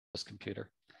computer.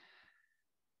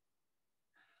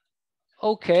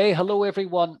 Okay, hello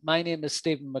everyone. My name is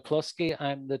Stephen McCluskey.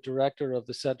 I'm the director of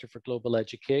the Centre for Global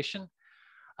Education,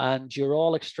 and you're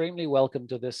all extremely welcome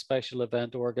to this special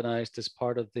event organized as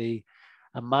part of the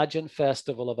Imagine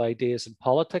Festival of Ideas and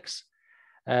Politics.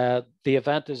 The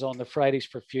event is on the Fridays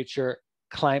for Future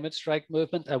climate strike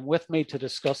movement, and with me to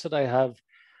discuss it, I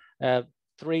have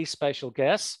three special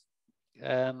guests.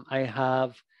 I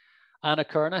have Anna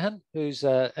Kernahan, who's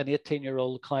an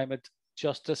 18-year-old climate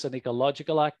justice and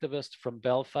ecological activist from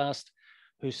Belfast,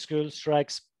 whose school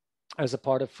strikes as a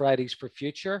part of Fridays for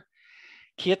Future.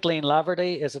 Kaitlyn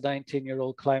Laverty is a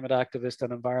 19-year-old climate activist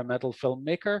and environmental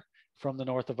filmmaker from the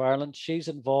north of Ireland. She's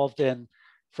involved in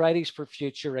Fridays for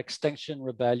Future, Extinction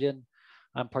Rebellion,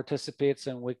 and participates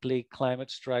in weekly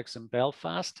climate strikes in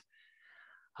Belfast.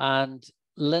 And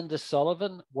Linda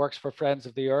Sullivan works for Friends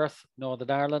of the Earth,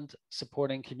 Northern Ireland,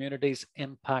 supporting communities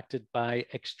impacted by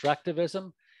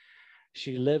extractivism.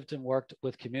 She lived and worked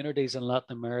with communities in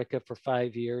Latin America for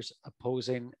 5 years,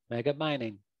 opposing mega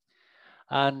mining.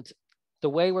 And the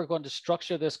way we're going to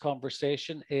structure this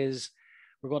conversation is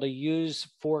we're going to use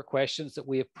 4 questions that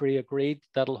we have pre-agreed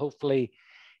that'll hopefully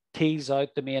tease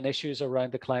out the main issues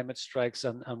around the climate strikes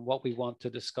and what we want to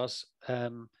discuss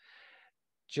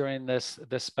during this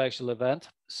special event.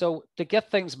 So to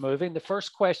get things moving, the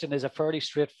first question is a fairly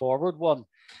straightforward one.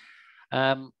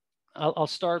 I'll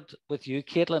start with you,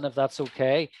 Kaitlyn, if that's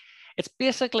okay. It's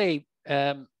basically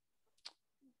trying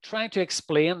to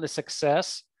explain the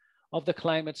success of the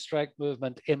climate strike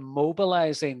movement in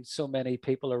mobilizing so many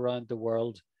people around the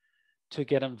world to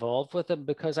get involved with them.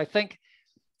 Because I think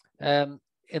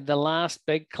in the last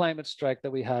big climate strike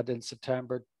that we had in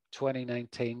September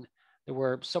 2019, there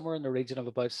were somewhere in the region of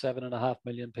about 7.5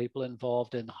 million people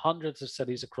involved in hundreds of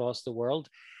cities across the world.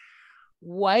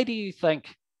 Why do you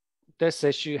think this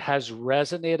issue has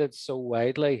resonated so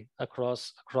widely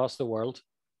across the world?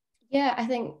 Yeah, I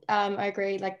think I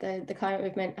agree. Like the climate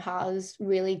movement has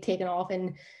really taken off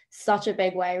in such a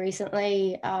big way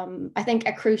recently. I think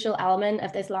a crucial element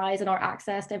of this lies in our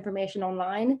access to information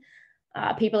online.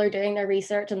 People are doing their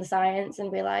research on the science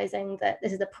and realizing that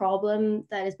this is a problem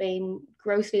that has been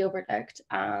grossly overlooked.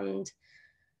 And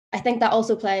I think that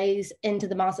also plays into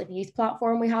the massive youth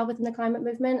platform we have within the climate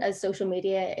movement, as social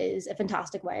media is a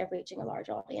fantastic way of reaching a large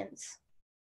audience.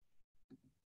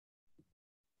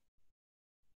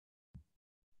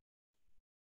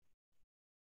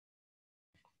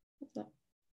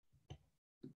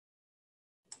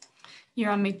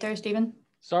 You're on mute there, Stephen.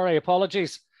 Sorry,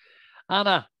 apologies.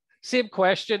 Anna, same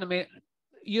question. I mean,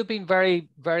 you've been very,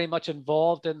 very much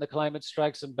involved in the climate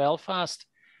strikes in Belfast,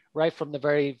 right from the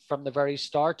very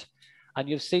start, and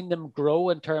you've seen them grow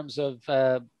in terms of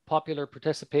popular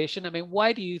participation. I mean,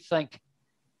 why do you think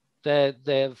that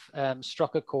they've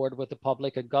struck a chord with the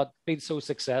public and been so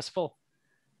successful?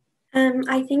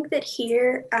 I think that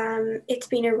here it's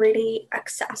been a really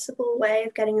accessible way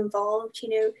of getting involved. You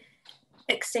know,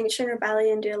 Extinction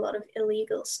Rebellion do a lot of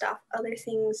illegal stuff. Other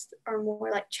things are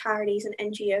more like charities and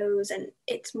NGOs, and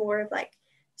it's more of like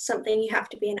something you have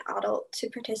to be an adult to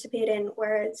participate in,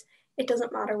 whereas it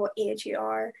doesn't matter what age you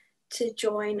are to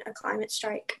join a climate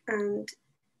strike, and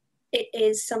it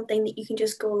is something that you can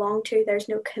just go along to. There's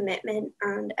no commitment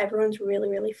and everyone's really,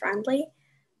 really friendly.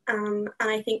 And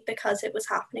I think because it was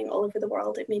happening all over the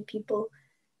world, it made people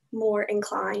more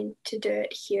inclined to do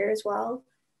it here as well.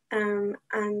 And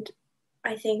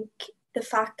I think the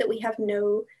fact that we have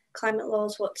no climate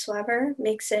laws whatsoever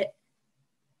makes it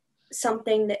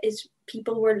something that is,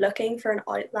 people were looking for an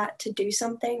outlet to do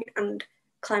something, and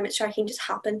climate striking just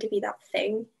happened to be that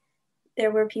thing.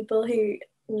 There were people who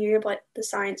knew about the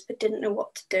science but didn't know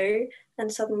what to do,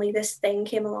 and suddenly this thing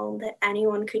came along that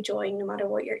anyone could join no matter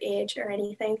what your age or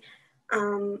anything,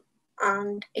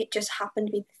 and it just happened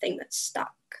to be the thing that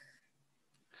stuck.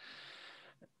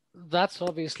 That's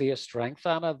obviously a strength,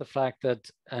 Anna, the fact that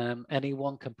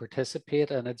anyone can participate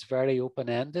and it's very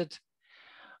open-ended.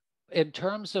 In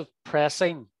terms of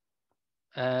pressing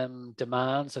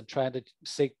demands and trying to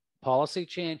seek policy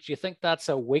change, do you think that's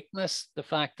a weakness, the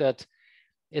fact that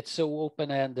it's so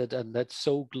open-ended and that's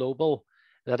so global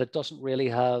that it doesn't really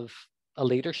have a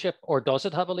leadership? Or does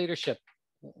it have a leadership?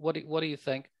 What do you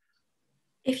think?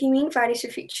 If you mean Fridays for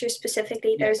Future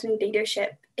specifically, there's no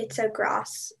leadership. It's a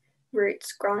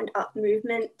grassroots, ground-up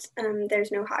movement.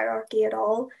 There's no hierarchy at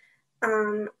all.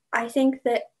 I think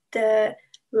that the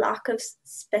lack of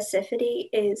specificity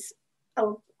is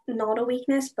not a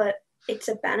weakness, but it's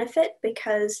a benefit,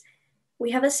 because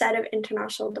we have a set of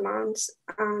international demands,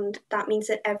 and that means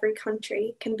that every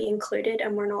country can be included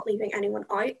and we're not leaving anyone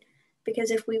out.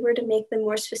 because if we were to make them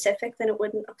more specific, then it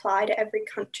wouldn't apply to every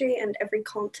country and every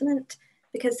continent,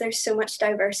 because there's so much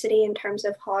diversity in terms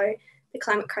of how the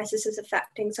climate crisis is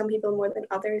affecting some people more than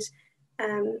others.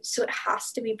 So it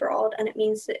has to be broad, and it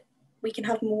means that we can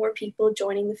have more people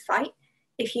joining the fight.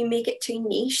 If you make it too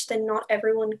niche, then not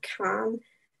everyone can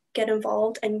get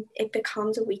involved and it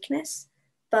becomes a weakness.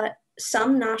 But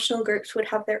some national groups would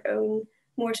have their own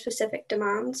more specific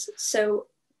demands, so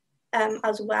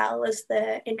as well as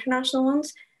the international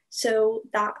ones, so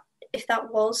that if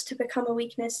that was to become a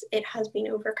weakness, it has been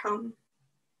overcome.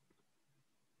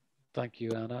 Thank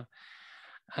you, Anna.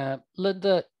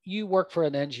 Linda, you work for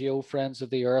an NGO, Friends of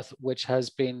the Earth, which has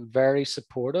been very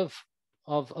supportive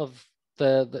of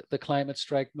the climate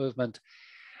strike movement.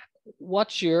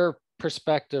 What's your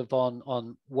perspective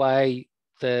on why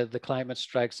the climate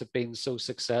strikes have been so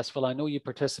successful? I know you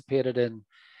participated in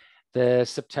the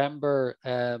September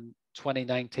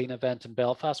 2019 event in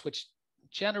Belfast, which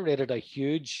generated a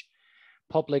huge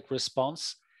public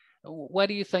response. Why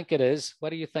do you think it is? Why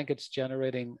do you think it's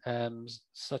generating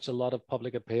such a lot of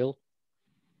public appeal?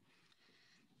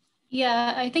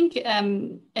 Yeah, I think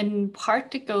in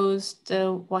part it goes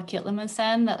to what Kaitlyn was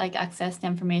saying, that like access to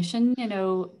information, you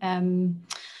know,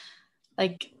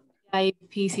 like the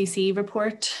IPCC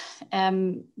report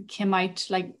came out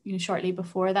like, you know, shortly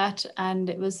before that, and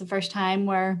it was the first time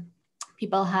where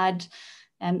people had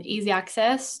easy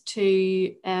access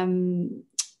to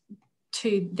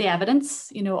the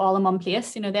evidence, you know, all in one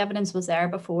place. You know, the evidence was there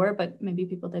before, but maybe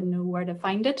people didn't know where to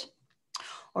find it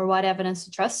or what evidence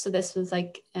to trust. So this was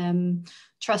like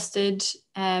trusted,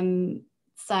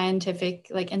 scientific,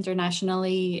 like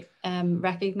internationally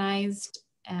recognized,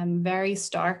 very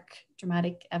stark,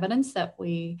 dramatic evidence that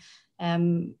we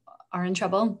are in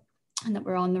trouble and that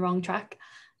we're on the wrong track.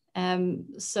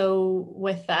 So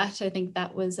with that, I think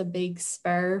that was a big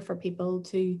spur for people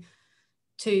to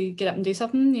get up and do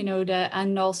something, you know,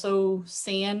 and also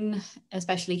seeing,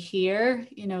 especially here,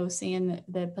 you know, seeing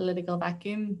the political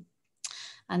vacuum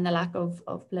and the lack of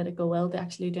political will to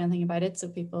actually do anything about it. So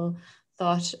people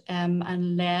thought,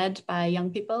 and led by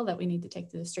young people, that we need to take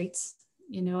to the streets,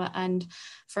 you know. And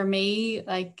for me,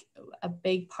 like a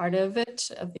big part of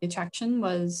it, of the attraction,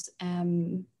 was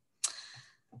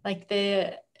like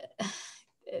the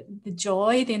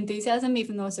joy, the enthusiasm,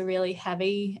 even though it's a really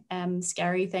heavy,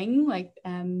 scary thing. Like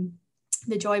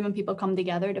the joy when people come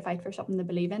together to fight for something they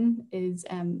believe in is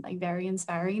like very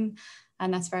inspiring,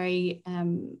 and that's very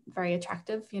very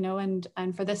attractive, you know. And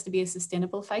for this to be a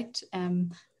sustainable fight,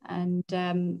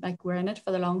 like we're in it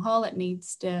for the long haul, it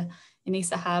needs to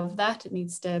have that. It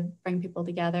needs to bring people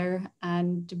together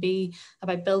and to be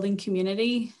about building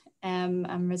community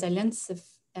and resilience,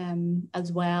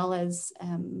 as well as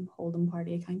holding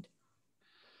party account.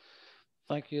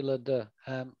 Thank you, Linda.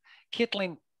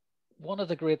 Kaitlyn, one of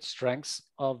the great strengths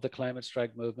of the climate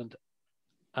strike movement,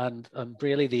 and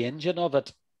really the engine of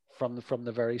it from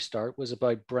the very start, was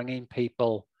about bringing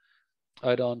people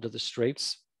out onto the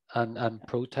streets and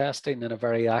protesting in a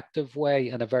very active way,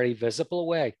 in a very visible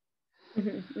way.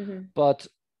 Mm-hmm, mm-hmm. But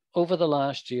over the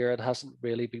last year, it hasn't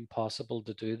really been possible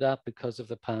to do that because of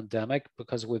the pandemic,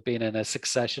 because we've been in a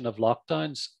succession of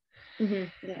lockdowns.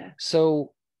 Mm-hmm, yeah.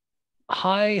 So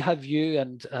how have you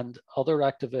and other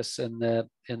activists in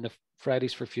the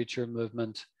Fridays for Future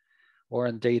movement, or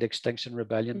indeed Extinction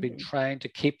Rebellion, been trying to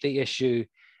keep the issue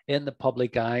in the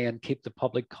public eye and keep the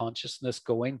public consciousness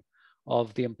going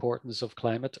of the importance of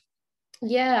climate?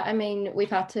 Yeah, I mean,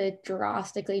 we've had to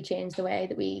drastically change the way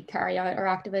that we carry out our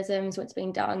activism, so it's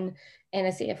being done in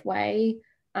a safe way.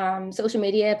 Social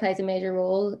media plays a major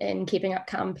role in keeping up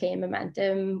campaign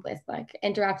momentum with like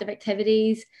interactive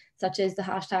activities such as the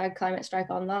hashtag Climate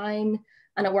Strike Online,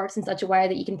 and it works in such a way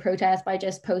that you can protest by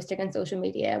just posting on social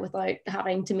media without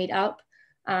having to meet up.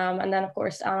 And then of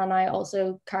course, Anna and I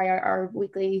also carry out our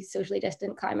weekly socially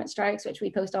distant climate strikes, which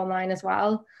we post online as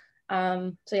well.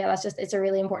 So yeah, it's a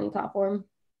really important platform.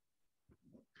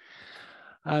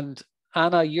 And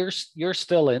Anna, you're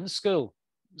still in school,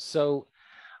 so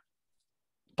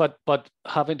but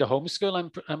having to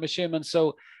homeschool, I'm assuming.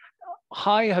 So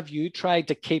how have you tried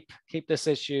to keep this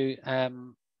issue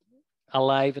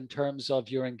alive in terms of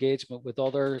your engagement with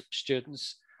other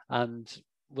students and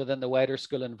within the wider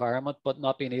school environment, but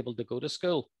not being able to go to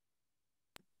school?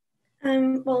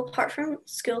 Well, apart from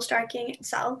school striking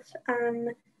itself,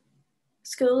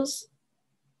 schools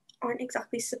aren't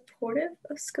exactly supportive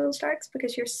of school strikes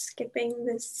because you're skipping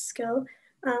this skill,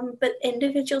 but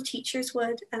individual teachers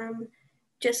would.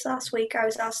 Just last week, I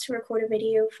was asked to record a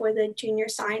video for the junior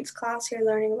science class who are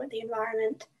learning about the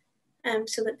environment,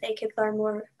 so that they could learn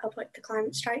more about the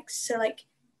climate strikes. So like,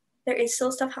 there is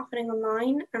still stuff happening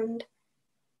online, and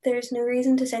there's no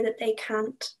reason to say that they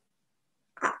can't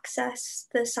access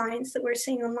the science that we're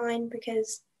seeing online,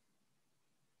 because,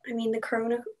 I mean, the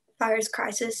coronavirus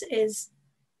crisis is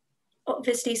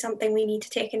obviously something we need to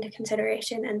take into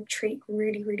consideration and treat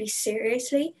really, really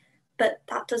seriously. But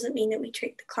that doesn't mean that we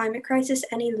treat the climate crisis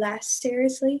any less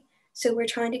seriously. So we're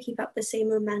trying to keep up the same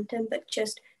momentum, but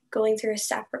just going through a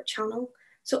separate channel.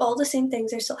 So all the same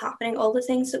things are still happening. All the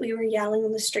things that we were yelling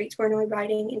on the streets, we're now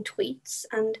writing in tweets,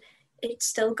 and it's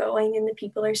still going and the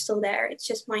people are still there. It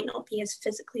just might not be as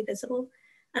physically visible.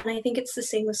 And I think it's the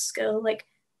same with school. Like,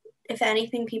 if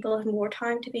anything, people have more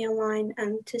time to be online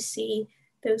and to see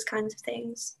those kinds of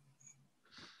things.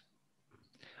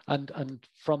 And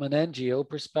from an NGO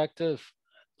perspective,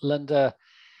 Linda,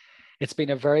 it's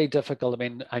been a very difficult, I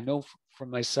mean, I know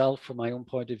from myself, from my own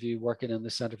point of view, working in the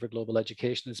Centre for Global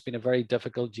Education, it's been a very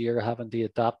difficult year having to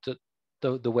adapt it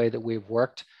the way that we've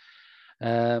worked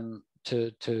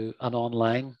to an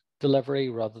online delivery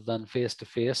rather than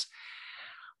face-to-face.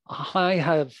 How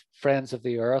have Friends of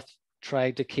the Earth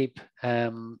tried to keep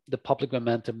the public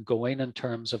momentum going in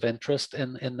terms of interest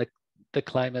in the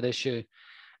climate issue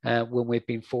when we've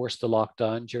been forced to lock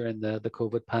down during the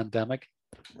COVID pandemic?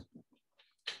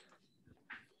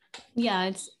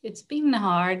 Yeah, it's been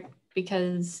hard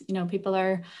because, you know, people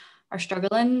are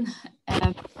struggling.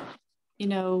 You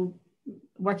know,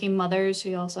 working mothers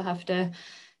who also have to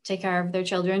take care of their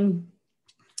children,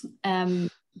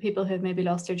 people who have maybe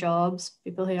lost their jobs,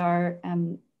 people who are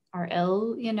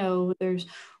ill. You know, there's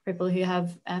people who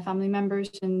have family members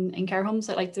in care homes.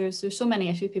 That, like, there's so many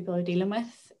issues people are dealing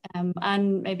with,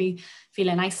 and maybe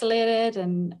feeling isolated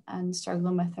and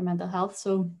struggling with their mental health.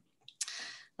 So,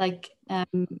 like,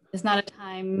 it's not a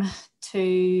time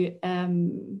to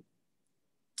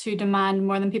demand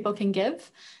more than people can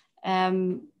give,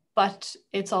 but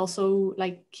it's also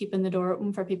like keeping the door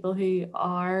open for people who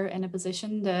are in a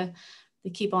position to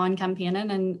keep on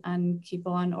campaigning and keep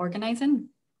on organising.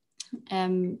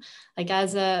 Like,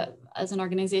 as an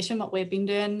organisation, what we've been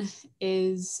doing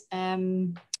is,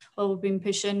 well, we've been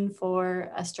pushing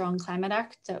for a strong climate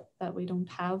act that we don't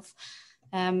have.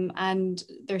 And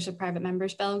there's a private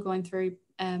members bill going through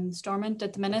Stormont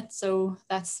at the minute. So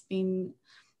that's been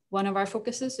one of our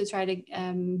focuses, to try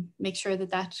to make sure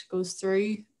that goes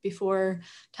through before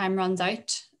time runs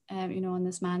out, you know, on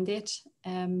this mandate.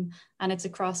 And it's a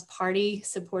cross-party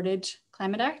supported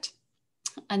climate act.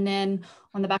 And then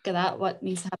on the back of that, what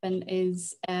needs to happen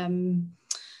is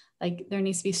like, there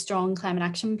needs to be strong climate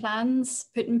action plans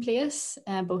put in place,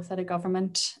 both at a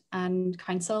government and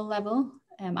council level,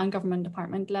 and government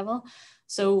department level.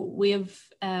 So we've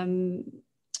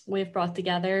brought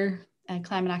together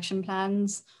climate action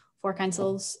plans for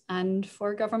councils and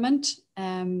for government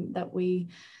that we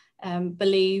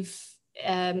believe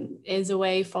is a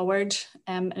way forward,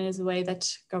 and is a way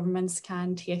that governments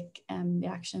can take the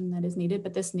action that is needed.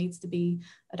 But this needs to be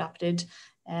adopted,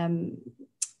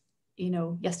 you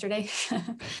know, yesterday.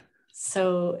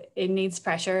 So it needs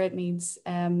pressure. It needs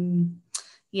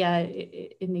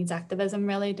it needs activism,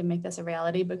 really, to make this a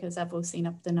reality, because as we've seen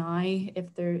up to now,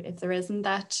 if there isn't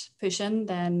that pushing,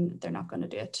 then they're not going to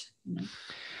do it, you know?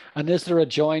 And is there a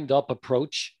joined up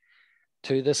approach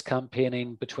to this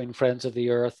campaigning between Friends of the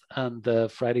Earth and the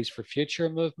Fridays for Future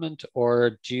movement?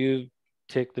 Or do you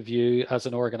take the view as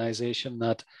an organization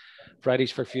that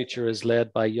Fridays for Future is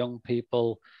led by young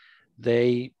people?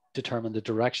 They determine the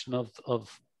direction of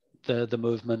the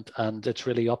movement, and it's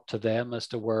really up to them as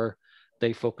to where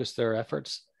they focus their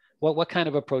efforts. What kind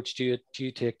of approach do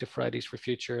you take to Fridays for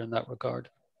Future in that regard?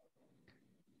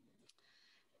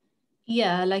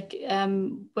 Yeah, like,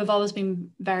 we've always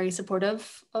been very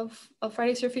supportive of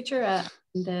Fridays for Future and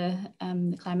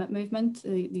the climate movement,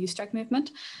 the Youth Strike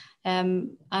movement,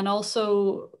 and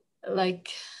also, like,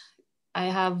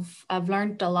 I've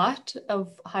learned a lot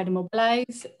of how to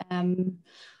mobilize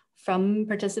from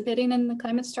participating in the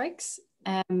climate strikes.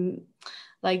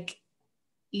 Like,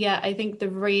 yeah, I think the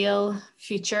real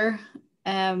future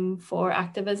for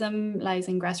activism lies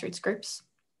in grassroots groups.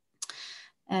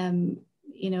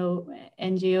 You know,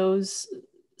 NGOs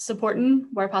supporting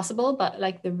where possible, but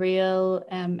like the real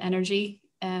energy,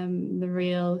 the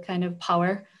real kind of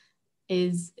power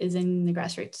is in the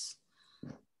grassroots.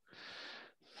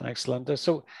 Thanks, Linda.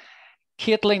 So,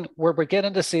 Kaitlyn, we're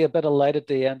beginning to see a bit of light at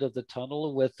the end of the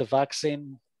tunnel with the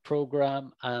vaccine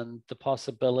program and the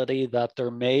possibility that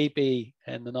there may be,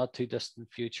 in the not too distant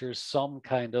future, some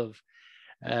kind of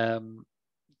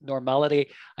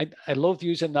normality. I love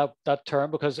using that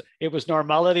term, because it was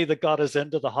normality that got us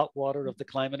into the hot water of the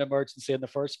climate emergency in the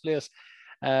first place.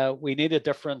 We need a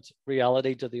different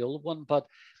reality to the old one, but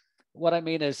what I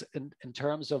mean is in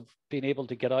terms of being able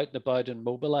to get out and about and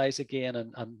mobilize again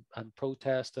and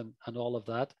protest and all of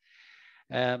that,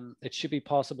 it should be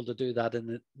possible to do that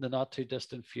in the not too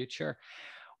distant future.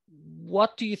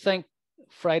 What do you think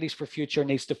Fridays for Future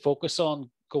needs to focus on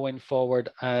going forward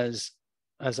as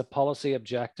a policy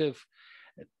objective?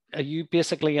 Are you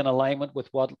basically in alignment with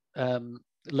what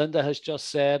Linda has just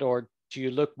said, or do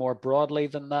you look more broadly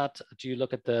than that? Do you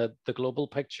look at the global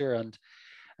picture and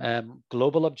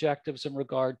global objectives in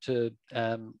regard to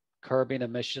curbing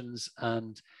emissions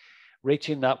and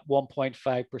reaching that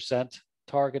 1.5%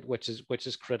 target, which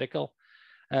is critical?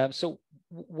 So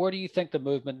where do you think the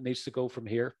movement needs to go from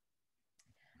here?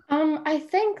 I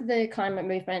think the climate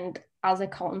movement as a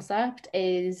concept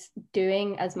is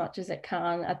doing as much as it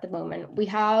can at the moment. We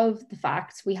have the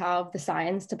facts, we have the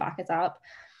science to back it up,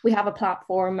 we have a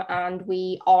platform, and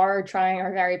we are trying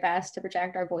our very best to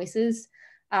project our voices.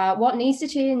 What needs to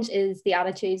change is the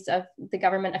attitudes of the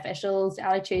government officials, the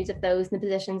attitudes of those in the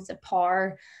positions of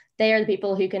power. They are the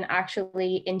people who can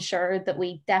actually ensure that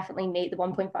we definitely meet the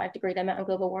 1.5 degree limit on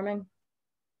global warming.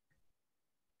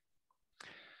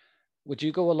 Would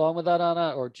you go along with that,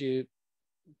 Anna, or do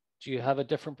you have a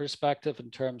different perspective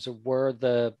in terms of where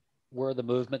the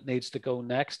movement needs to go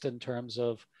next in terms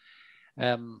of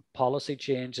policy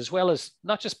change, as well as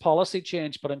not just policy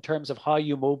change, but in terms of how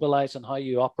you mobilize and how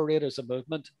you operate as a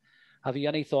movement? Have you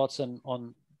any thoughts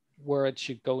on where it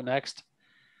should go next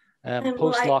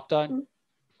post-lockdown?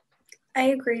 I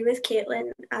agree with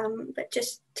Kaitlyn, but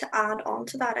just to add on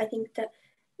to that, I think that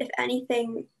if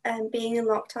anything, being in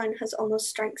lockdown has almost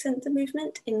strengthened the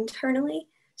movement internally.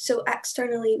 So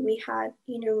externally, we had,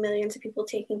 millions of people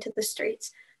taking to the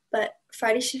streets, but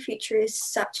Fridays for Future is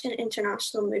such an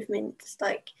international movement. It's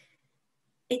like,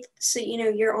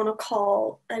 you're on a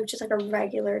call, just like a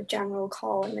regular general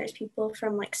call, and there's people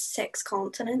from like 6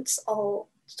 continents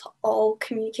all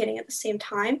communicating at the same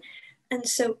time. And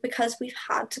so because we've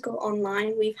had to go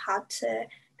online, we've had to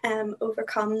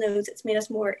overcome those. It's made us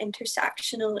more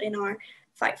intersectional in our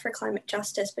fight for climate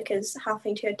justice, because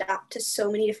having to adapt to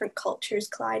so many different cultures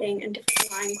colliding and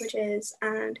different languages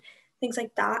and things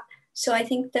like that. So I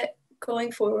think that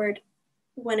going forward,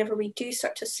 whenever we do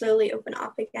start to slowly open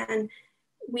up again,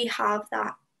 we have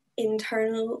that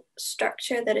internal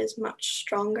structure that is much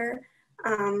stronger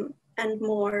and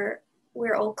more.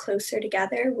 We're all closer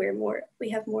together. We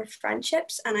have more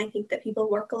friendships, and I think that people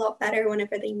work a lot better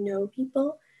whenever they know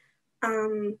people.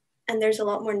 And there's a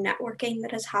lot more networking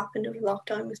that has happened over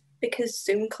lockdown because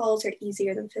Zoom calls are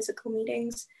easier than physical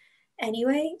meetings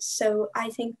anyway. So I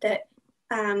think that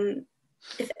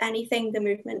if anything, the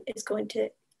movement is going to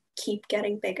keep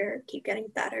getting bigger, keep getting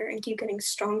better, and keep getting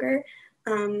stronger,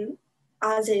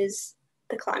 as is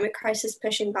the climate crisis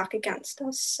pushing back against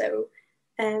us. So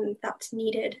that's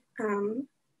needed.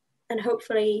 And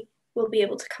hopefully we'll be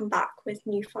able to come back with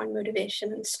newfound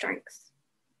motivation and strength.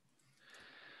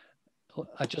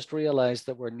 I just realized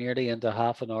that we're nearly into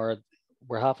half an hour.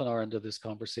 We're half an hour into this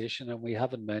conversation and we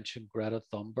haven't mentioned Greta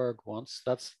Thunberg once.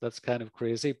 That's kind of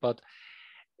crazy, but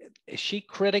is she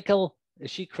critical?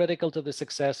 Is she critical to the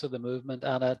success of the movement,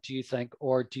 Anna, do you think?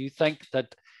 Or do you think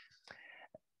that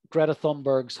Greta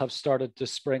Thunbergs have started to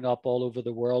spring up all over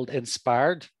the world,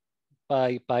 inspired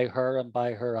by her and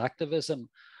by her activism,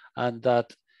 and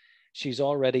that she's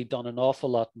already done an awful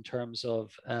lot in terms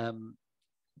of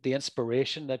the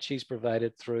inspiration that she's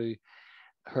provided through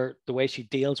the way she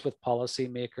deals with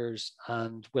policymakers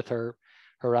and with her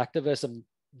activism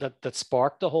that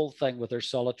sparked the whole thing with her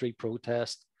solitary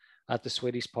protest at the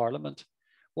Swedish Parliament?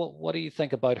 What do you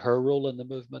think about her role in the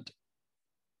movement?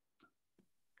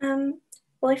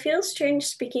 Well, I feel strange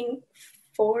speaking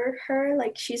for her,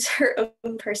 like she's her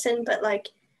own person, but like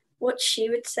what she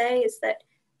would say is that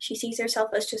she sees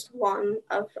herself as just one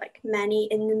of like many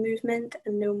in the movement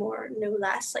and no more, no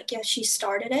less. Like, yeah, she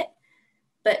started it,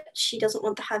 but she doesn't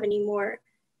want to have any more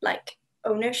like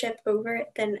ownership over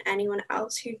it than anyone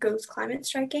else who goes climate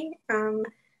striking.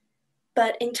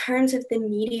 But in terms of the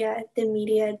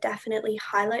media definitely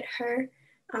highlight her.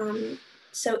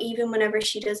 So even whenever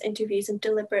she does interviews and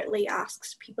deliberately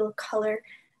asks people of color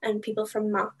and people from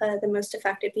MAPA, the most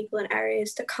affected people in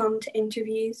areas, to come to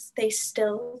interviews, they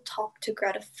still talk to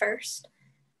Greta first.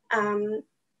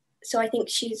 So I think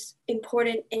she's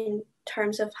important in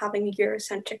terms of having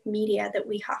Eurocentric media that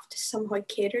we have to somehow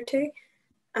cater to.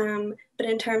 But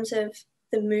in terms of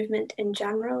the movement in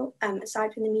general,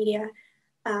 aside from the media,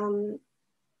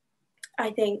 I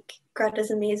think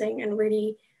Greta's amazing and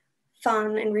really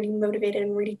fun and really motivated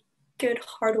and really good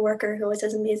hard worker who always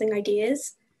has amazing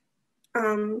ideas.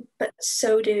 But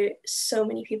so do so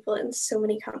many people in so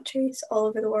many countries all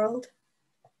over the world.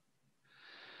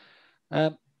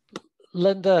 Um,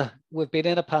 Linda, we've been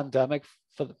in a pandemic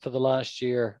for the last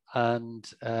year, and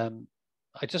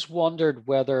I just wondered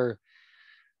whether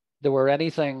there were any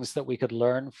things that we could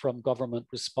learn from government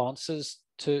responses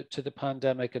to the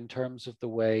pandemic in terms of the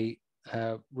way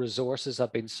resources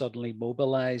have been suddenly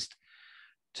mobilized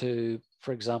to,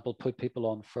 for example, put people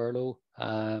on furlough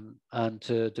and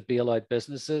to bail out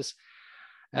businesses.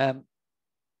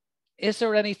 Is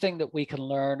there anything that we can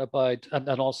learn about, and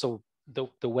also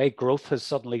the way growth has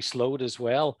suddenly slowed as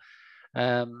well,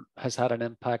 has had an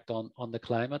impact on the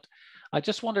climate? I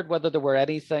just wondered whether there were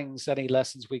any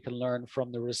lessons we can learn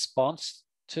from the response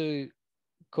to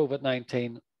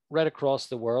COVID-19 right across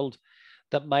the world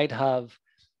that might have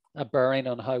a bearing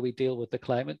on how we deal with the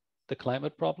climate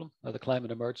problem or the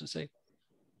climate emergency.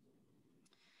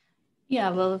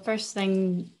 Yeah, well, the first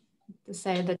thing to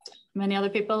say that many other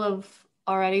people have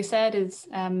already said is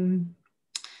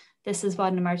this is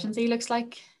what an emergency looks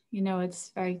like. You know,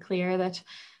 it's very clear that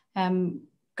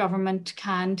government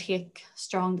can take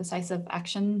strong, decisive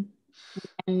action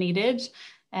when needed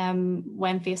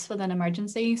when faced with an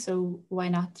emergency. So why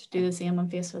not do the same when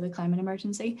faced with a climate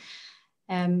emergency?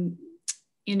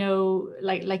 You know,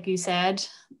 like you said,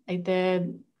 like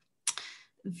the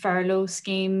furlough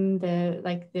scheme,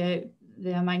 the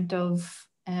amount of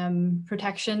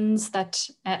protections that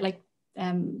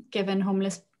giving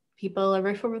homeless people a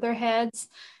roof over their heads,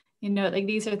 you know, like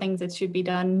these are things that should be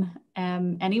done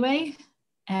anyway,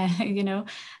 you know,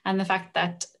 and the fact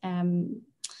that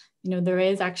you know, there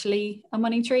is actually a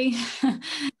money tree,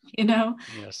 you know.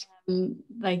 Yes.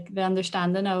 Like the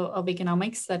understanding of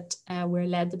economics that we're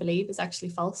led to believe is actually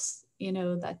false, you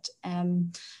know, that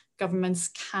governments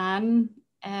can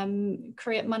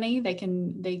create money.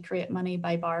 They create money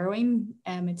by borrowing.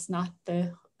 It's not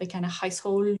the kind of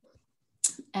household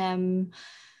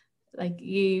like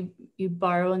you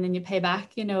borrow and then you pay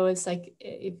back, you know. It's like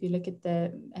if you look at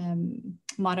the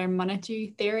modern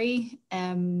monetary theory,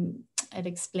 it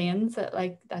explains that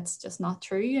like that's just not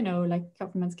true, you know. Like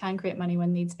governments can create money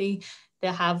when needs be. They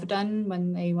have done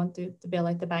when they want to bail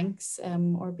out the banks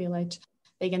or bail out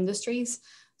big industries.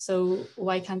 So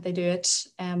why can't they do it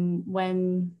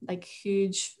when like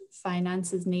huge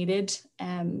finance is needed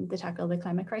to tackle the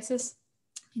climate crisis?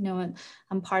 You know,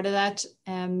 and part of that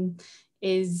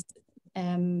is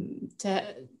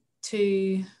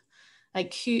to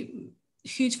like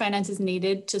huge finance is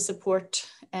needed to support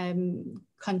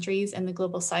countries in the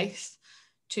global south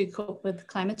to cope with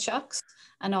climate shocks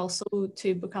and also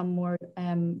to become more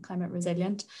climate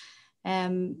resilient.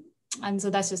 And so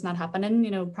that's just not happening.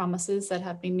 You know, promises that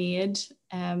have been made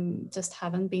just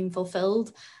haven't been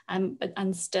fulfilled,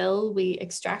 and still we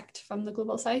extract from the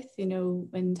global south, you know,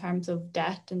 in terms of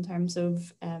debt, in terms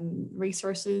of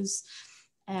resources,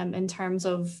 in terms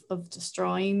of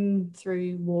destroying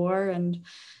through war and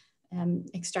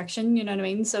extraction, you know what I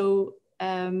mean? So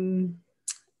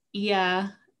yeah,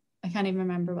 I can't even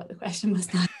remember what the question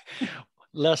was now.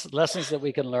 Lessons that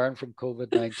we can learn from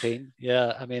COVID-19.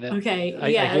 Yeah, I mean, okay.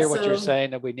 I hear what you're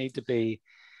saying, that we need to be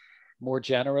more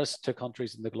generous to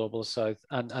countries in the global south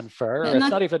and fairer. It's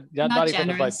not even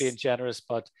about being generous,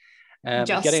 but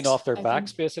getting off their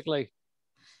backs, basically.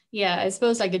 Yeah, I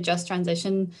suppose like a just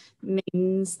transition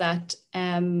means that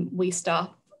we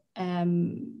stop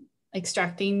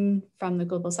extracting from the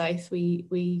global south.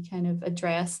 We kind of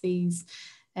address these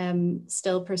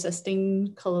still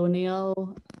persisting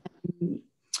colonial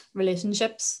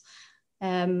relationships,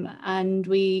 and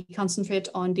we concentrate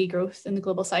on degrowth in the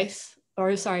global south,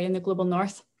 or sorry, in the global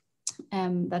north,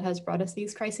 that has brought us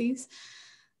these crises.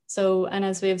 So, and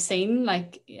as we have seen,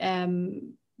 like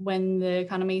when the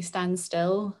economy stands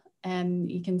still,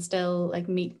 you can still like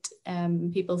meet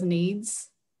people's needs,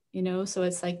 you know. So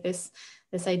it's like this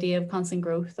idea of constant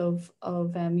growth of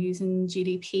using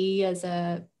GDP as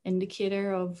a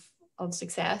indicator of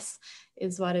success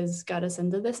is what has got us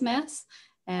into this mess,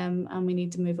 and we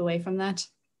need to move away from that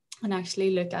and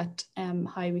actually look at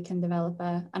how we can develop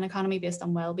an economy based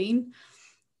on well-being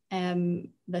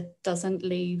that doesn't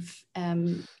leave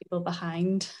people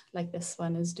behind like this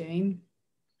one is doing.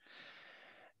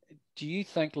 Do you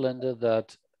think, Linda,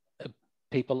 that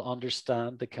people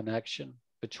understand the connection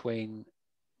between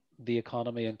the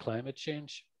economy and climate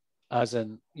change, as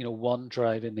in, you know, one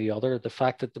driving the other? The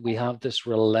fact that we have this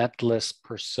relentless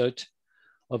pursuit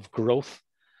of growth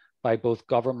by both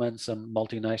governments and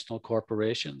multinational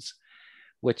corporations,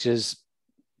 which is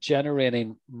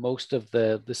generating most of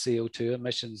the CO2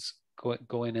 emissions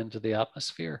going into the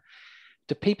atmosphere.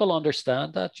 Do people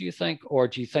understand that, do you think? Or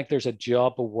do you think there's a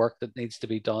job of work that needs to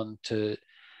be done to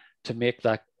make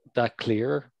that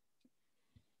clearer?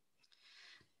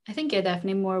 I think, yeah,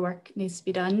 definitely more work needs to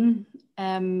be done.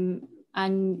 And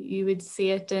you would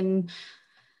see it in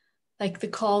like the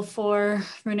call for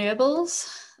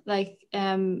renewables, like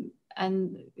and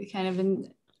kind of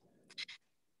in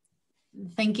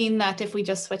thinking that if we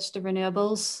just switch to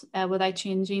renewables without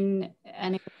changing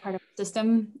any part of the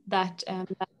system, that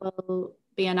that will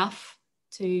be enough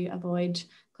to avoid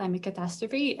climate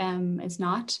catastrophe. It's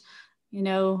not, you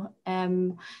know,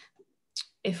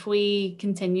 if we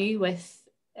continue with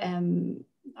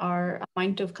our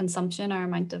amount of consumption, our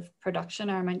amount of production,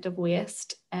 our amount of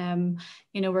waste,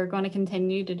 you know, we're going to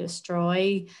continue to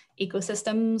destroy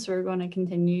ecosystems. We're going to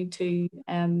continue to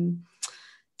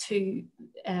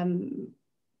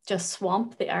just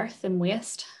swamp the earth in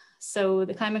waste. So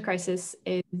the climate crisis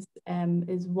is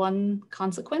one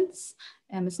consequence.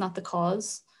 It's not the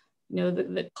cause. You know,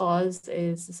 the cause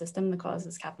is the system, the cause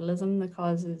is capitalism, the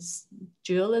cause is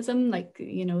dualism, like,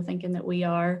 you know, thinking that we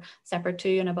are separate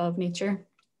to and above nature.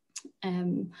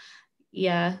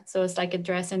 Yeah, so it's like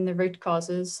addressing the root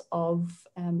causes of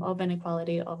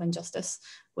inequality, of injustice,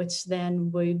 which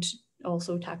then would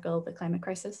also tackle the climate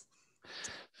crisis.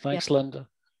 Thanks, yeah. Linda.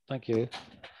 Thank you.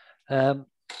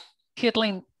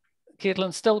 Kaitlyn,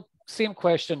 still same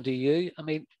question to you. I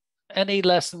mean, any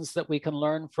lessons that we can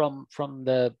learn from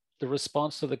the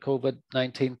response to the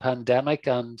COVID-19 pandemic,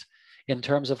 and in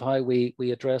terms of how we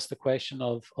address the question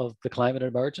of the climate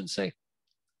emergency?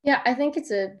 Yeah, I think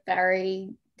it's a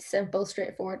very simple,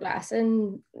 straightforward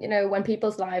lesson. You know, when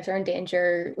people's lives are in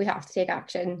danger, we have to take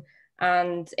action.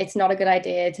 And it's not a good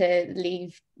idea to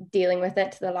leave dealing with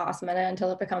it to the last minute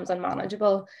until it becomes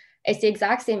unmanageable. It's the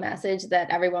exact same message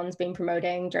that everyone's been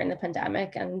promoting during the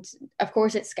pandemic. And of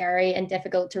course, it's scary and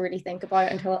difficult to really think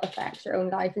about until it affects your own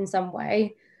life in some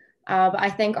way. But I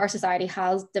think our society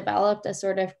has developed a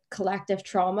sort of collective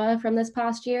trauma from this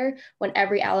past year, when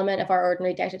every element of our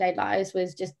ordinary day-to-day lives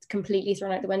was just completely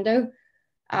thrown out the window.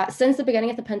 Since the beginning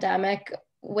of the pandemic,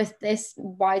 with this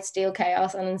wide-scale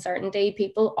chaos and uncertainty,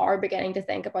 people are beginning to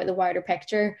think about the wider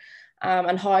picture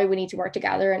and how we need to work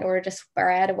together in order to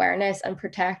spread awareness and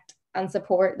protect and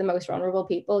support the most vulnerable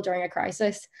people during a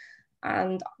crisis.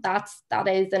 And that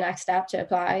is the next step, to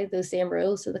apply those same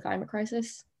rules to the climate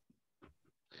crisis.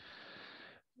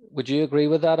 Would you agree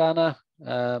with that, Anna?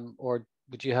 Or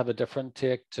would you have a different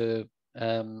take to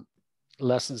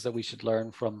lessons that we should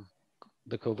learn from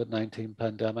the COVID-19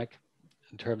 pandemic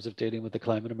in terms of dealing with the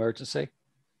climate emergency?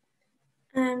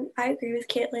 I agree with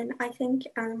Kaitlyn. I think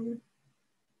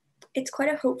it's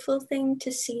quite a hopeful thing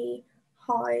to see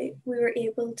how we were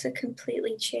able to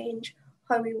completely change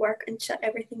how we work and shut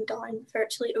everything down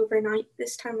virtually overnight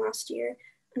this time last year.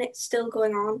 And it's still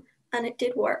going on. And it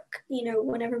did work. You know,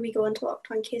 whenever we go into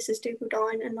lockdown, cases do go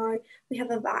down, and now we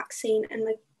have a vaccine, and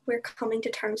like we're coming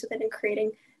to terms with it and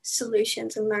creating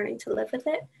solutions and learning to live with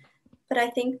it. But I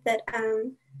think that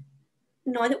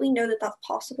now that we know that that's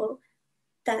possible,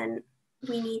 then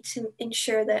we need to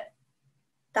ensure that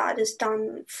that is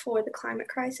done for the climate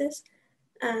crisis,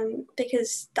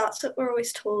 because that's what we're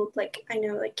always told. Like, I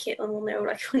know, like Kaitlyn will know,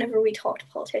 like whenever we talk to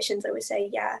politicians, they would say,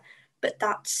 yeah, but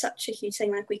that's such a huge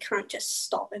thing. Like, we can't just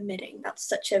stop emitting. That's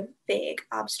such a vague,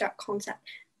 abstract concept.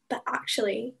 But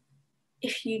actually,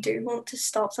 if you do want to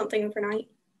stop something overnight,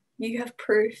 you have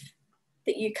proof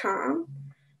that you can.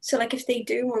 So like, if they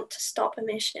do want to stop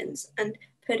emissions and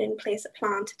put in place a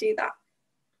plan to do that,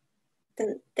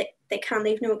 then they can.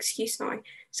 They have no excuse now.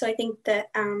 So I think that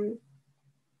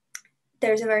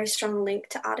there's a very strong link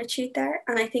to attitude there.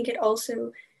 And I think it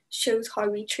also shows how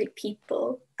we treat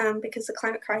people, because the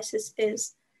climate crisis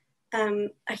is a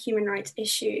human rights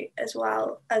issue as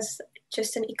well as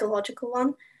just an ecological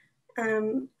one.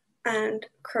 And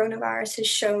coronavirus has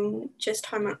shown just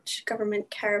how much government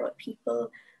care about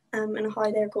people and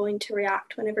how they're going to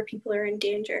react whenever people are in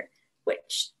danger,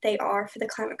 which they are for the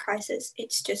climate crisis.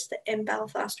 It's just that in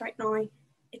Belfast right now,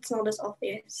 it's not as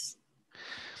obvious.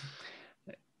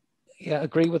 Yeah, I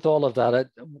agree with all of that.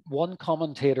 One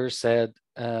commentator said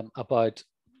about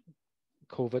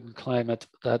COVID and climate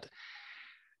that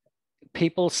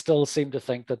people still seem to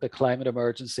think that the climate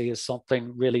emergency is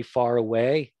something really far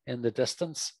away in the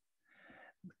distance,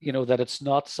 you know, that it's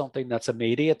not something that's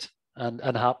immediate and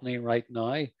happening right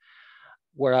now.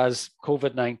 Whereas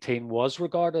COVID-19 was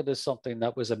regarded as something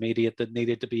that was immediate, that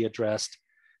needed to be addressed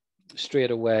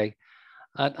straight away.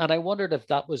 And I wondered if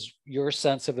that was your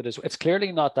sense of it. It's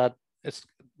clearly not that.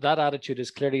 That attitude is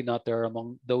clearly not there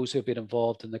among those who've been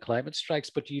involved in the climate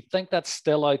strikes, but do you think that's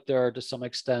still out there to some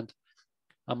extent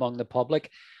among the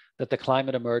public, that the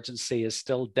climate emergency is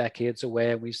still decades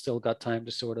away and we've still got time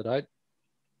to sort it out?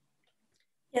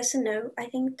 Yes and no. I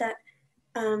think that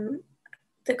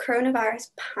the coronavirus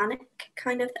panic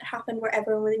kind of that happened where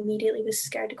everyone immediately was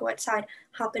scared to go outside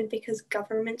happened because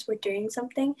governments were doing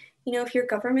something. You know, if your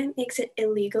government makes it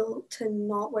illegal to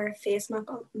not wear a face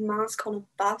mask on a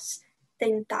bus,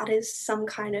 then that is some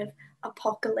kind of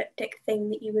apocalyptic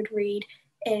thing that you would read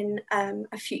in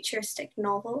a futuristic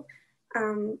novel.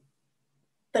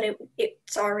 But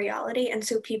it's our reality, and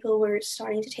so people were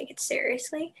starting to take it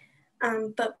seriously.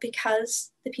 But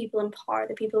because the people in power,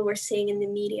 the people we're seeing in the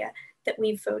media that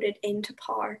we voted into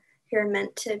power, who are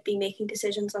meant to be making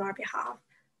decisions on our behalf,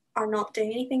 are not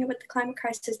doing anything about the climate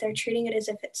crisis. They're treating it as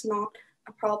if it's not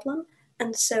a problem.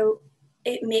 And so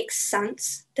it makes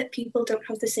sense that people don't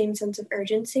have the same sense of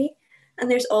urgency.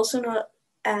 And there's also not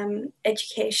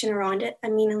education around it. I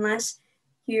mean, unless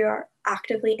you are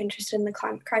actively interested in the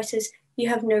climate crisis, you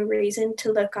have no reason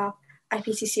to look up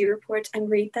IPCC reports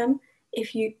and read them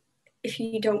if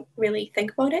you don't really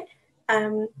think about it.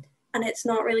 And it's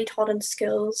not really taught in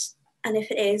schools. And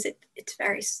if it is, it's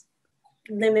very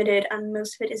limited, and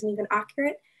most of it isn't even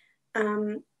accurate.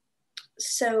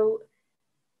 So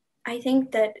I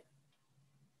think that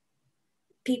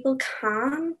people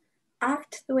can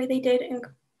act the way they did in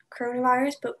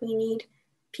coronavirus, but we need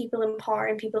people in power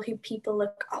and people who people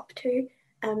look up to.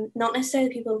 Not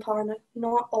necessarily people in power,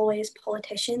 not always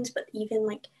politicians, but even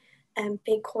like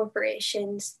big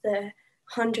corporations, the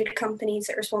 100 companies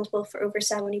that are responsible for over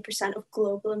 70% of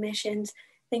global emissions,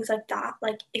 things like that.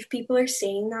 Like, if people are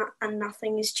seeing that and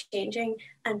nothing is changing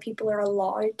and people are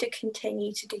allowed to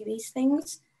continue to do these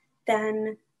things,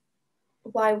 then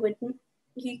why wouldn't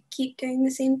you keep doing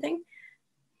the same thing?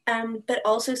 But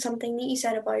also something that you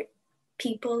said about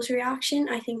people's reaction,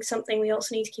 I think something we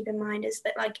also need to keep in mind is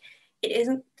that, like, it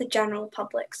isn't the general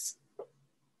public's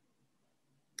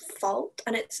fault,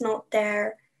 and it's not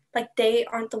their, like, they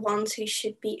aren't the ones who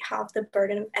should have the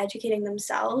burden of educating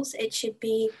themselves. It should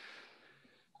be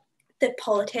the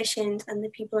politicians and the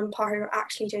people in power who are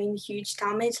actually doing the huge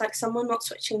damage. Like, someone not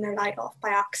switching their light off by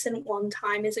accident one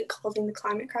time isn't causing the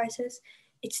climate crisis.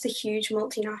 It's the huge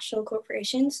multinational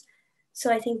corporations.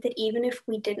 So I think that even if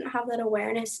we didn't have that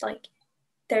awareness, like,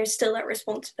 there's still that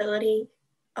responsibility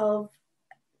of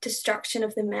destruction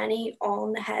of the many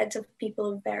on the heads of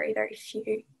people of very, very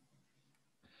few.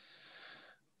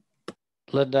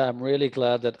 Linda, I'm really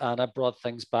glad that Anna brought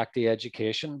things back to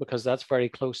education, because that's very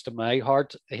close to my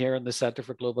heart here in the Centre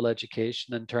for Global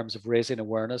Education in terms of raising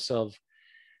awareness of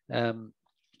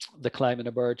the climate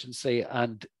emergency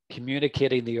and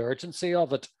communicating the urgency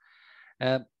of it.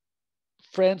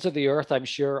 Friends of the Earth, I'm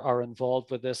sure, are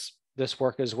involved with this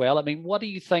work as well. I mean, what do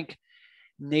you think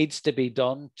needs to be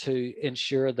done to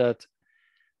ensure that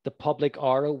the public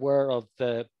are aware of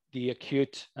the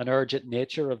acute and urgent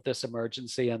nature of this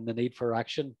emergency and the need for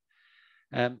action?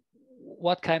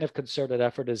 What kind of concerted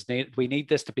effort is needed? We need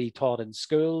this to be taught in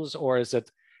schools, or is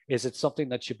it something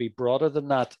that should be broader than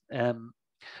that,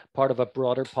 part of a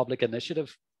broader public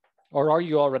initiative? Or are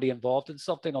you already involved in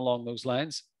something along those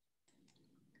lines?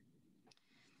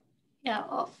 Yeah,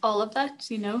 all of that,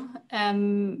 you know.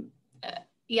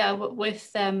 Yeah, with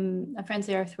Friends of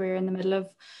the Earth, we're in the middle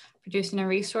of producing a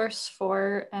resource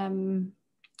for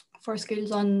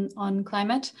schools on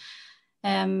climate,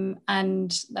 and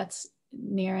that's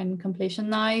nearing completion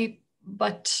now.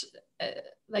 But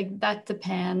like, that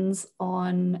depends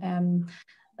on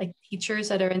like teachers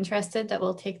that are interested, that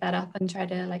will take that up and try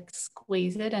to like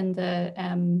squeeze it in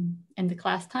the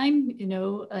class time. You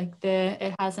know, like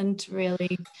it hasn't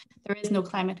really, there is no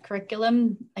climate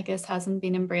curriculum, I guess, hasn't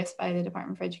been embraced by the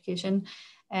Department for Education.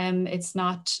 It's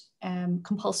not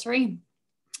compulsory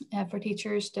for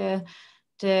teachers to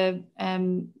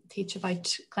teach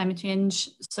about climate change.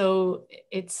 So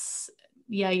it's,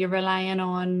 yeah, you're relying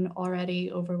on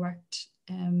already overworked,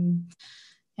 kind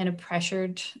of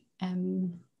pressured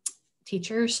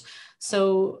teachers.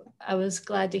 So I was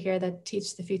glad to hear that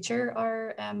Teach the Future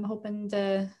are hoping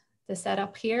to set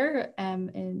up here,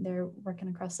 and they're working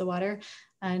across the water,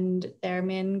 and their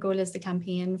main goal is the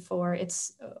campaign for,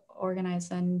 it's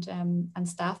organized and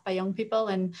staffed by young people,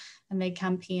 and they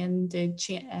campaign to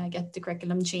get the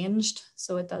curriculum changed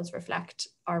so it does reflect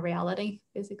our reality,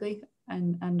 basically,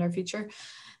 and our future.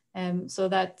 So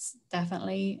that's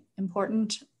definitely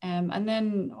important. And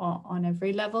then on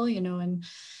every level, you know,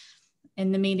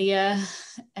 in the media,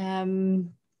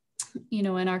 you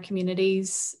know, in our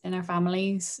communities, in our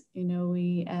families, you know,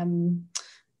 we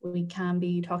can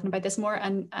be talking about this more,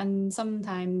 and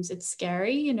sometimes it's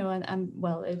scary, you know, and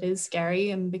well, it is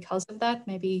scary, and because of that,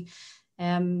 maybe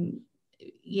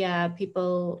yeah,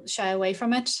 people shy away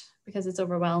from it because it's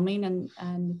overwhelming,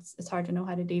 and it's hard to know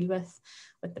how to deal with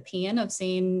the pain of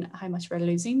seeing how much we're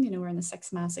losing. You know, we're in the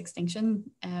sixth mass extinction.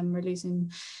 We're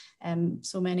losing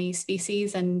so many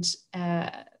species and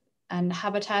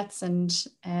habitats, and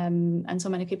so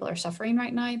many people are suffering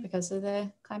right now because of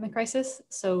the climate crisis.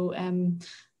 So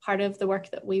part of the work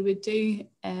that we would do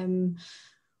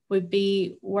would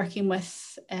be working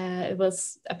with, it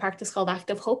was a practice called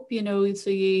active hope, you know, so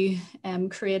you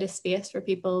create a space for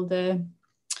people to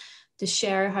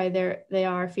share how they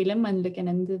are feeling when looking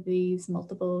into these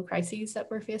multiple crises that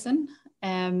we're facing,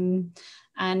 and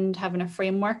having a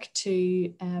framework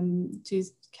to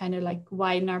kind of like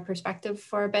widen our perspective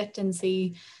for a bit and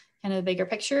see kind of the bigger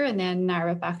picture, and then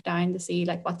narrow it back down to see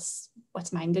like what's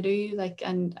mine to do. Like,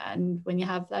 and when you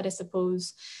have that, I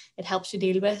suppose it helps you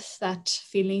deal with that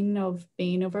feeling of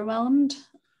being overwhelmed,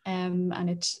 and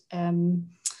it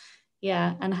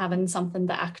yeah, and having something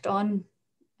to act on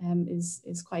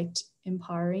is quite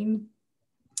empowering.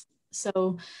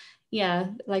 So yeah,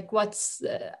 like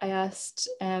I asked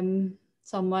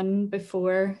someone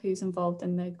before who's involved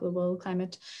in the global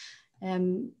climate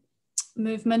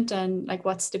movement, and like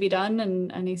what's to be done,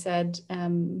 and he said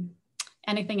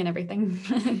anything and everything.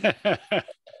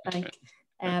 Like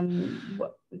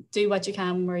do what you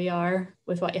can where you are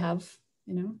with what you have,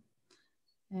 you know.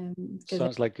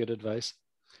 Sounds like good advice.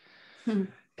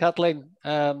 Kaitlyn,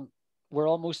 we're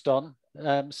almost done,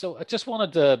 so I just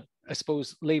wanted to, I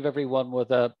suppose, leave everyone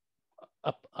with a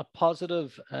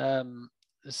positive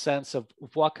sense of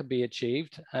what can be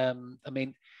achieved. I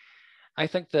mean, I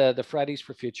think the Fridays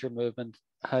for Future movement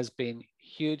has been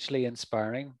hugely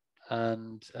inspiring,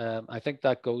 and I think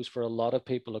that goes for a lot of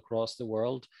people across the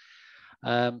world.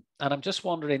 And I'm just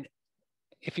wondering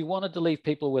if you wanted to leave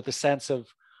people with a sense of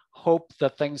hope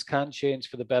that things can change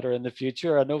for the better in the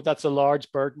future. I know that's a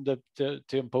large burden to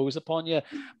impose upon you,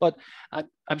 but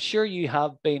I'm sure you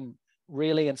have been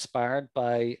really inspired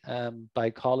by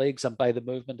colleagues and by the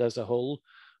movement as a whole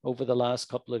over the last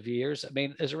couple of years. I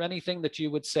mean, is there anything that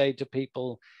you would say to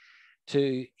people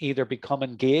to either become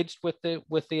engaged with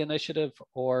the initiative,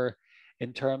 or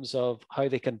in terms of how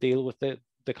they can deal with the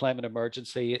climate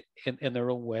emergency in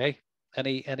their own way?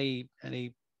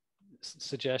 Any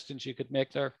suggestions you could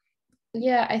make there?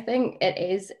 Yeah, I think it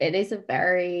is a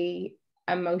very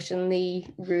emotionally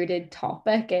rooted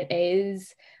topic. It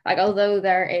is like, although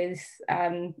there is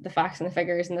the facts and the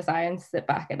figures and the science that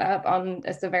back it up on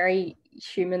just a very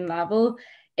human level,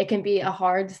 it can be a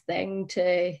hard thing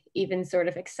to even sort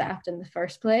of accept in the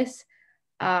first place.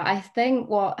 I think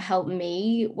what helped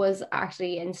me was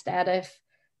actually, instead of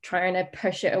trying to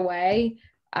push it away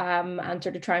and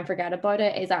sort of try and forget about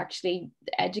it, is actually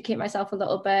educate myself a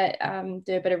little bit,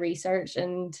 do a bit of research,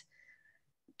 and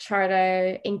try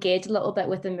to engage a little bit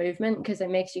with the movement, because it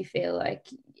makes you feel like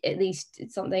at least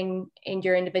it's something in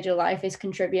your individual life is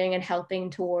contributing and helping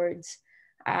towards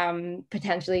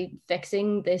potentially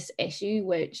fixing this issue,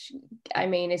 which I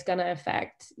mean is going to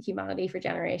affect humanity for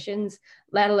generations,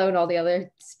 let alone all the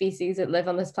other species that live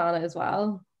on this planet as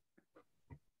well.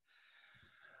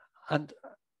 And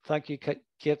thank you,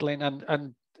 Kaitlyn.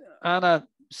 And Anna,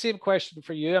 same question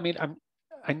for you. I mean,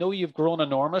 I know you've grown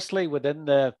enormously within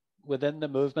the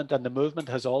movement, and the movement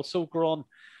has also grown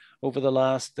over the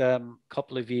last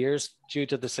couple of years due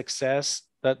to the success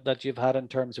that you've had in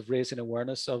terms of raising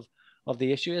awareness of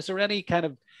the issue. Is there any kind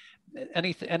of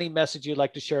any message you'd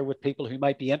like to share with people who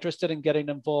might be interested in getting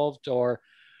involved, or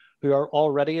who are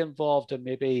already involved and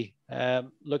maybe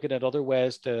looking at other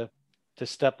ways to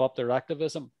step up their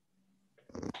activism?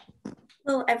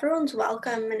 Well, everyone's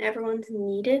welcome and everyone's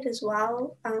needed as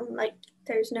well. Like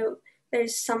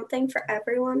there's something for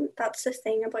everyone. That's the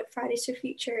thing about Fridays for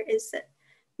Future, is that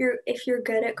if you're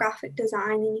good at graphic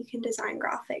design, then you can design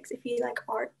graphics. If you like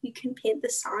art, you can paint the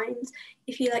signs.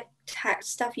 If you like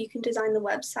text stuff, you can design the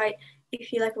website.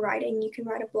 If you like writing, you can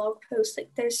write a blog post.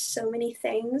 Like, there's so many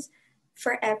things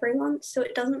for everyone. So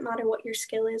it doesn't matter what your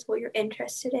skill is, what you're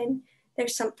interested in,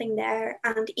 there's something there.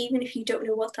 And even if you don't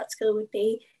know what that skill would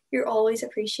be, you're always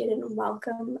appreciated and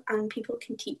welcome, and people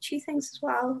can teach you things as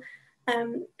well.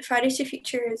 Fridays for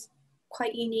Future is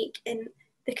quite unique in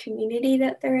the community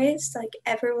that there is. Like,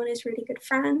 everyone is really good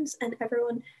friends and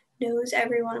everyone knows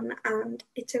everyone, and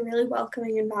it's a really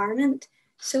welcoming environment.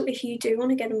 So if you do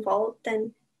want to get involved,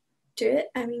 then do it.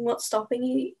 I mean, what's stopping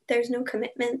you? There's no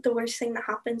commitment. The worst thing that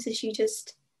happens is you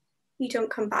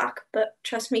don't come back, but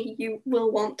trust me, you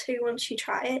will want to once you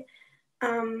try it.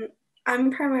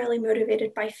 I'm primarily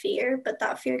motivated by fear, but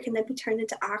that fear can then be turned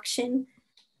into action.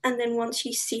 And then once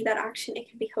you see that action, it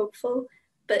can be hopeful.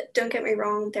 But don't get me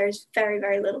wrong, there's very,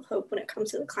 very little hope when it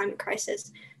comes to the climate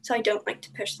crisis. So I don't like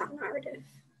to push that narrative.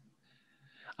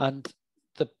 And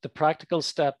the practical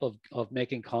step of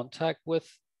making contact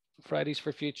with Fridays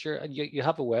for Future, and you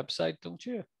have a website, don't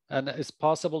you? And it's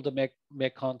possible to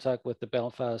make contact with the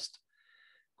Belfast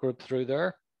group through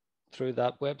that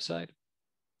website.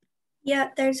 Yeah,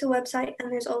 there's a website,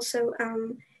 and there's also,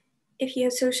 if you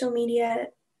have social media,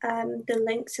 the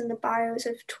links in the bios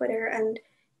of Twitter and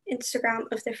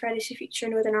Instagram of the Fridays for Future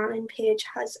Northern Ireland page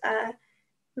has a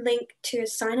link to a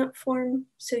sign-up form.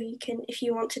 So you can, if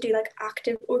you want to do like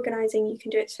active organising, you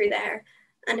can do it through there.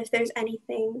 And if there's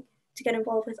anything to get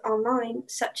involved with online,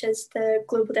 such as the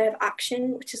Global Day of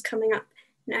Action, which is coming up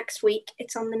next week,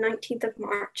 it's on the 19th of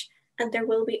March, and there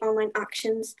will be online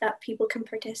actions that people can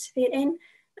participate in,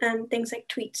 things like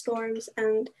tweet storms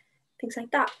and things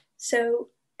like that. So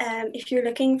if you're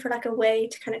looking for like a way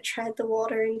to kind of tread the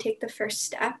water and take the first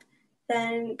step,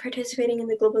 then participating in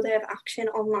the Global Day of Action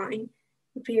online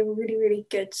would be a really, really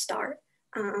good start.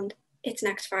 And it's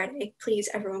next Friday. Please,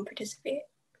 everyone, participate.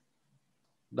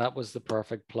 That was the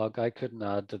perfect plug. I couldn't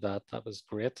add to that. That was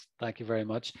great. Thank you very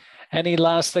much. Any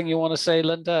last thing you want to say,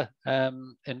 Linda,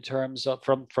 in terms of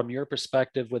from your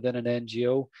perspective within an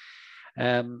NGO?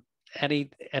 Any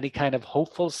kind of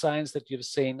hopeful signs that you've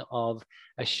seen of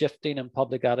a shifting in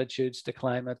public attitudes to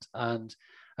climate and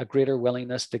a greater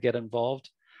willingness to get involved,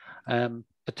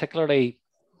 particularly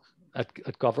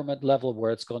at government level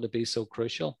where it's going to be so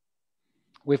crucial?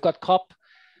 We've got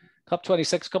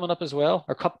COP26 coming up as well,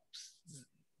 or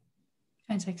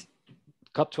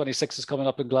COP26 is coming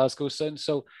up in Glasgow soon.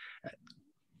 So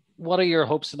what are your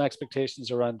hopes and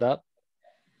expectations around that?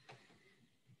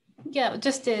 Yeah,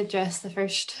 just to address the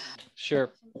first.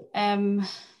 Sure.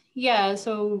 Yeah,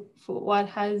 so what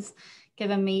has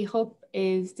given me hope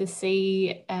is to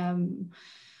see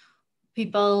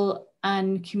people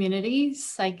and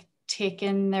communities like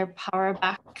taking their power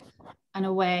back and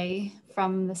away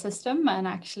from the system and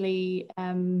actually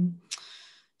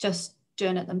just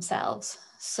doing it themselves.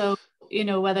 So, you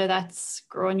know, whether that's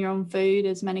growing your own food,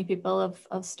 as many people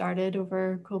have started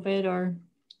over COVID, or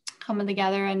coming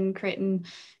together and creating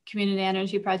community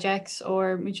energy projects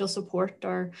or mutual support,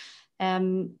 or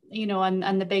you know,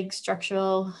 and the big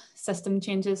structural system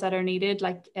changes that are needed,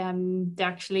 like to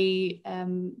actually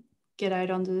get out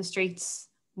onto the streets,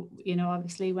 you know,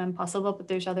 obviously when possible, but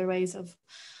there's other ways of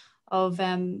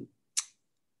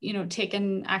you know,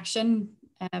 taking action,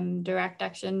 direct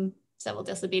action, civil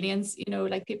disobedience, you know,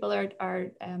 like people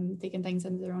are taking things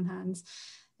into their own hands,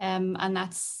 and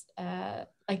that's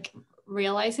like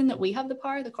realizing that we have the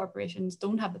power, the corporations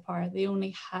don't have the power, they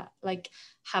only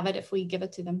have it if we give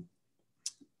it to them.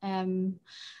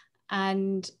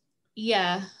 And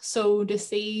yeah, so to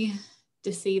see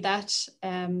that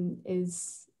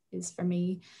is for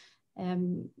me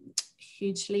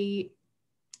hugely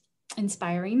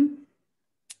inspiring.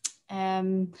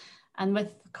 And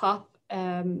with COP,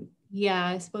 yeah,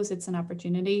 I suppose it's an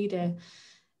opportunity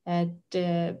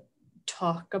to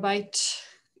talk about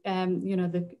you know,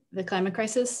 the climate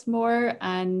crisis more,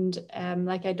 and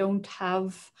like I don't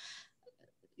have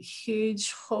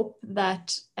huge hope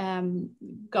that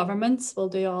governments will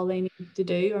do all they need to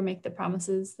do or make the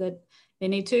promises that they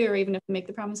need to, or even if they make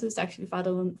the promises, to actually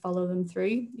follow them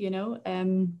through, you know.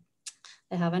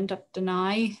 They haven't up to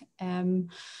now.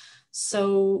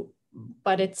 So,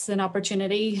 but it's an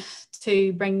opportunity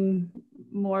to bring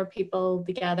more people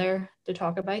together to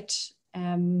talk about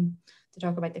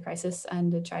the crisis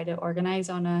and to try to organize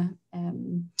on a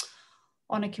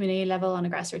community level, on a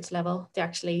grassroots level, to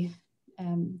actually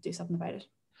do something about it.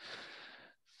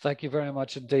 Thank you very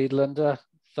much indeed, Linda.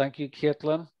 Thank you,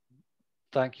 Kaitlyn.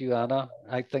 Thank you, Anna.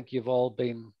 I think you've all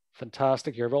been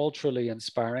fantastic. You're all truly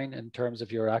inspiring in terms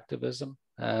of your activism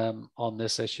on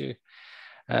this issue.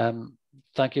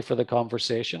 Thank you for the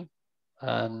conversation.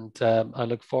 And I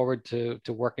look forward to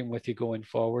working with you going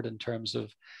forward in terms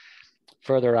of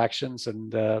further actions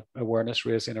and awareness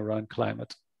raising around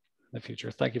climate in the future.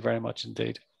 Thank you very much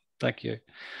indeed. Thank you.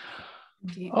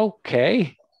 Thank you.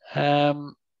 Okay.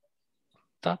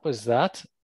 That was that.